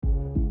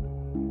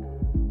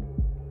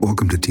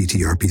welcome to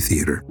TTRP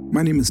Theater.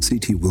 My name is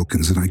C.T.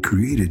 Wilkins, and I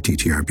created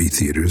TTRP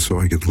Theater so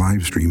I could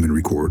live stream and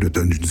record a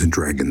Dungeons &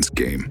 Dragons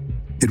game.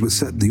 It was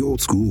set in the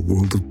old-school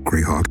world of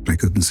Greyhawk, and I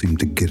couldn't seem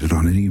to get it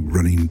on any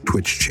running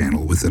Twitch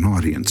channel with an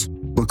audience.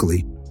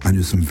 Luckily, I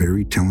knew some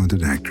very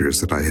talented actors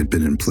that I had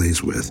been in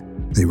plays with.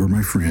 They were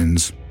my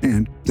friends,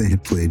 and they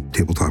had played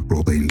tabletop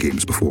role-playing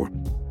games before.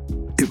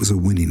 It was a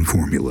winning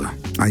formula.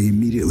 I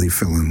immediately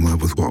fell in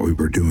love with what we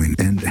were doing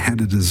and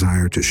had a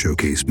desire to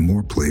showcase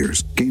more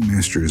players, game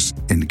masters,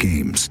 and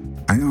games.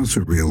 I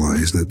also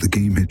realized that the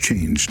game had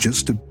changed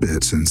just a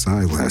bit since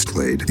I last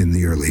played in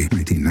the early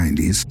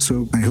 1990s,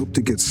 so I hoped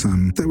to get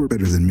some that were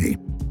better than me.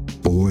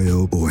 Boy,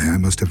 oh boy, I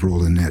must have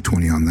rolled a nat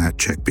 20 on that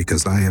check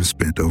because I have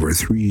spent over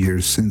 3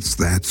 years since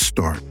that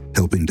start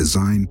helping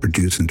design,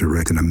 produce, and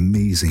direct an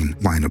amazing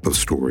lineup of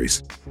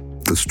stories.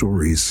 The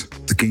stories,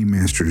 the game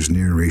masters'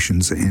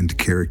 narrations and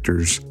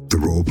characters, the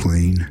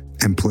role-playing,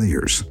 and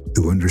players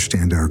who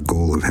understand our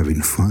goal of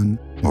having fun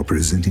while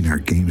presenting our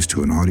games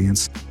to an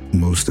audience,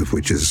 most of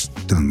which is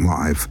done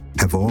live,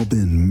 have all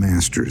been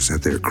masters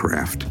at their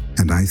craft,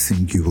 and I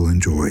think you will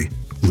enjoy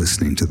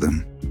listening to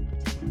them.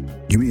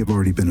 You may have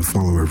already been a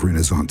follower of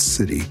Renaissance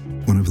City,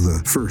 one of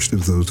the first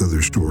of those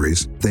other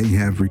stories. They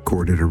have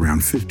recorded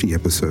around 50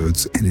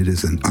 episodes, and it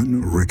is an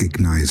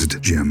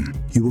unrecognized gem.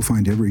 You will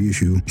find every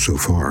issue so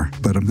far,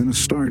 but I'm going to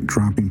start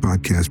dropping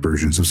podcast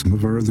versions of some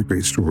of our other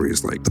great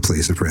stories like The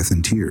Place of Breath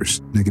and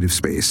Tears, Negative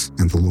Space,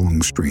 and The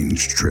Long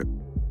Strange Trip.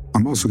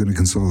 I'm also going to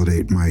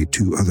consolidate my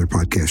 2 other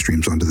podcast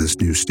streams onto this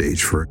new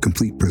stage for a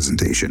complete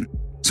presentation.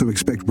 So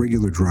expect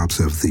regular drops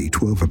of the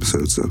 12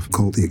 episodes of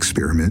Cult the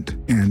Experiment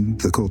and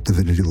the Cult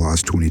Divinity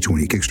Lost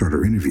 2020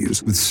 Kickstarter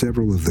interviews with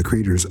several of the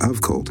creators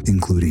of Cult,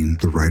 including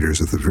the writers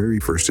of the very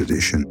first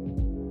edition.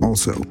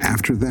 Also,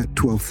 after that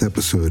 12th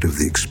episode of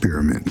The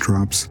Experiment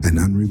drops, an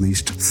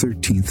unreleased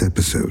 13th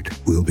episode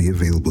will be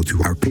available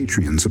to our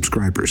Patreon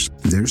subscribers.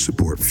 Their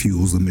support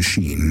fuels the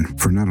machine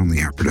for not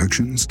only our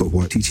productions, but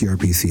what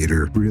TTRP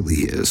Theater really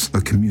is, a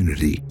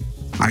community.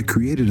 I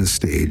created a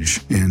stage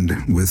and,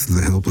 with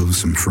the help of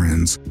some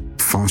friends,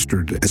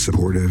 fostered a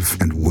supportive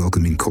and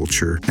welcoming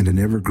culture and an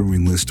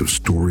ever-growing list of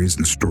stories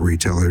and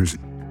storytellers.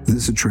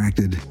 This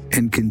attracted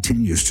and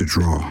continues to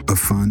draw a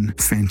fun,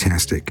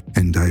 fantastic,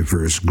 and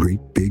diverse great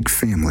big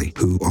family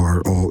who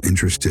are all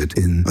interested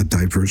in a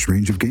diverse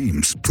range of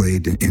games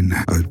played in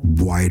a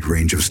wide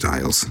range of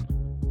styles.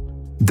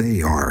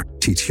 They are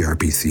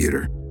TTRP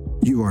Theater.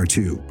 You are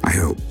too, I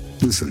hope.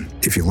 Listen,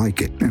 if you like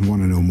it and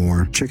want to know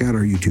more, check out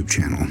our YouTube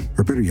channel.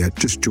 Or better yet,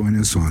 just join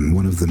us on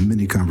one of the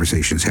many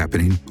conversations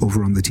happening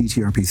over on the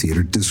TTRP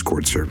Theater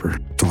Discord server.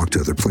 Talk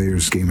to other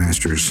players, game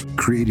masters,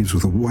 creatives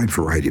with a wide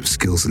variety of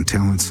skills and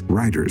talents,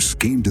 writers,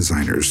 game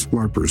designers,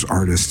 LARPers,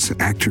 artists,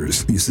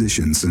 actors,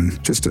 musicians,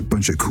 and just a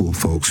bunch of cool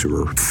folks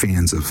who are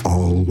fans of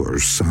all or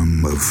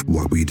some of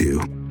what we do.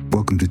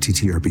 Welcome to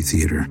TTRP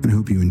Theater, and I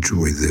hope you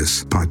enjoy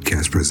this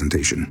podcast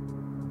presentation.